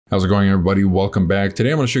How's it going, everybody? Welcome back.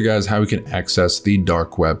 Today I'm going to show you guys how we can access the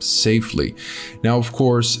dark web safely. Now, of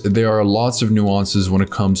course, there are lots of nuances when it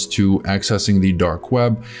comes to accessing the dark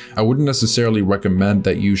web. I wouldn't necessarily recommend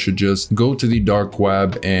that you should just go to the dark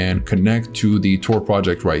web and connect to the Tor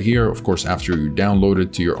project right here. Of course, after you download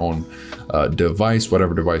it to your own device,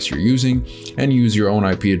 whatever device you're using, and use your own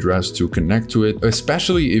IP address to connect to it,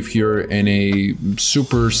 especially if you're in a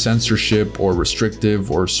super censorship or restrictive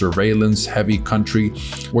or surveillance heavy country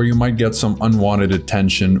where you might get some unwanted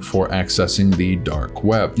attention for accessing the dark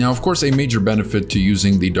web. Now, of course, a major benefit to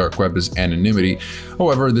using the dark web is anonymity.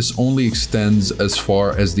 However, this only extends as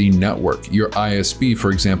far as the network. Your ISP,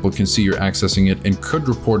 for example, can see you're accessing it and could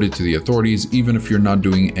report it to the authorities even if you're not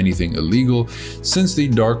doing anything illegal, since the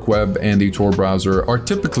dark web and the Tor browser are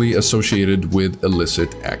typically associated with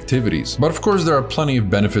illicit activities. But of course, there are plenty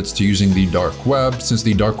of benefits to using the dark web, since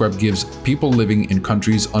the dark web gives people living in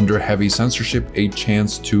countries under heavy censorship a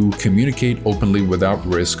chance to communicate openly without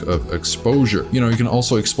risk of exposure. You can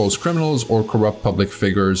also expose criminals or corrupt public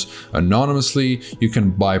figures anonymously. You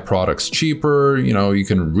can buy products cheaper. You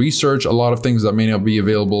can research a lot of things that may not be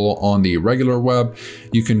available on the regular web.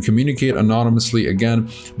 You can communicate anonymously again,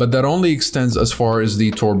 but that only extends as far as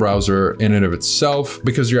the Tor browser in and of itself,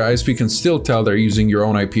 because your ISP can still tell they're using your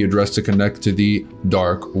own IP address to connect to the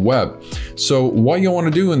dark web. So what you want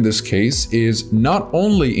to do in this case is not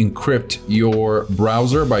only encrypt your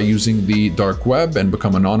browser by using the dark web and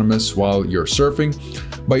become anonymous while you're surfing,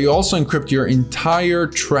 but you also encrypt your entire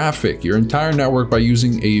traffic, your entire network, by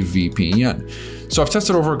using a VPN. So I've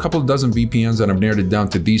tested over a couple of dozen VPNs and I've narrowed it down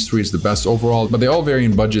to these three as the best overall, but they all vary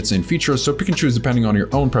in budgets and features, so pick and choose depending on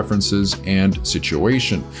your own preferences and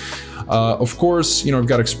situation. Of course, we've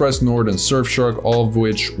got ExpressNord and Surfshark, all of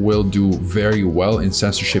which will do very well in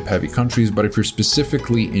censorship heavy countries. But if you're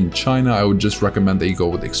specifically in China, I would just recommend that you go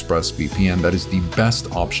with ExpressVPN. That is the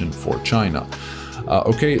best option for China.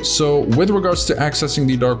 Okay, so with regards to accessing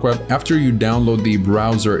the dark web, after you download the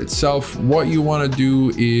browser itself, what you want to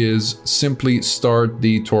do is simply start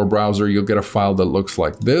the Tor browser. You'll get a file that looks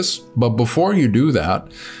like this. But before you do that,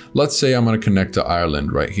 let's say I'm going to connect to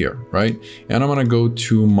Ireland right here, right? And I'm going to go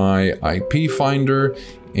to my IP finder,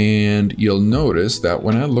 and you'll notice that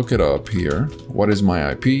when I look it up here, what is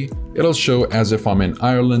my IP? It'll show as if I'm in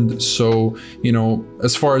Ireland. So,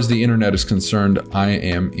 as far as the internet is concerned, I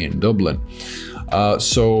am in Dublin.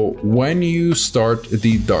 So when you start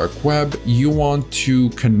the dark web, you want to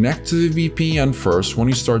connect to the VPN first when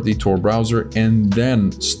you start the Tor browser, and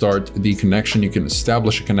then start the connection. You can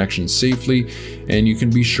establish a connection safely, and you can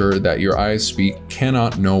be sure that your ISP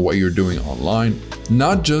cannot know what you're doing online,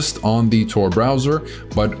 not just on the Tor browser,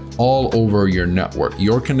 but all over your network.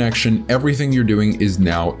 Your connection, everything you're doing is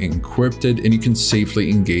now encrypted, and you can safely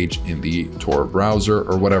engage in the Tor browser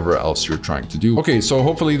or whatever else you're trying to do. Okay, so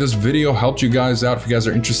hopefully this video helped you guys out. If you guys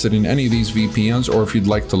are interested in any of these VPNs, or if you'd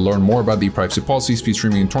like to learn more about the privacy policy, speed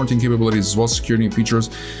streaming, and torrenting capabilities, as well as security and features,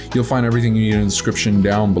 you'll find everything you need in the description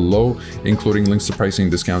down below, including links to pricing,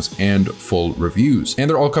 discounts, and full reviews. And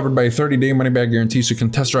they're all covered by a 30-day money-back guarantee, so you can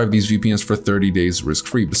test drive these VPNs for 30 days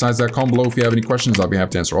risk-free. Besides that, comment below if you have any questions. I'll be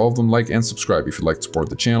happy to answer all of them. Like and subscribe if you'd like to support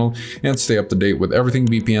the channel and stay up to date with everything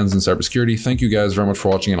VPNs and cybersecurity. Thank you guys very much for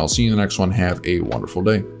watching, and I'll see you in the next one. Have a wonderful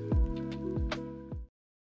day.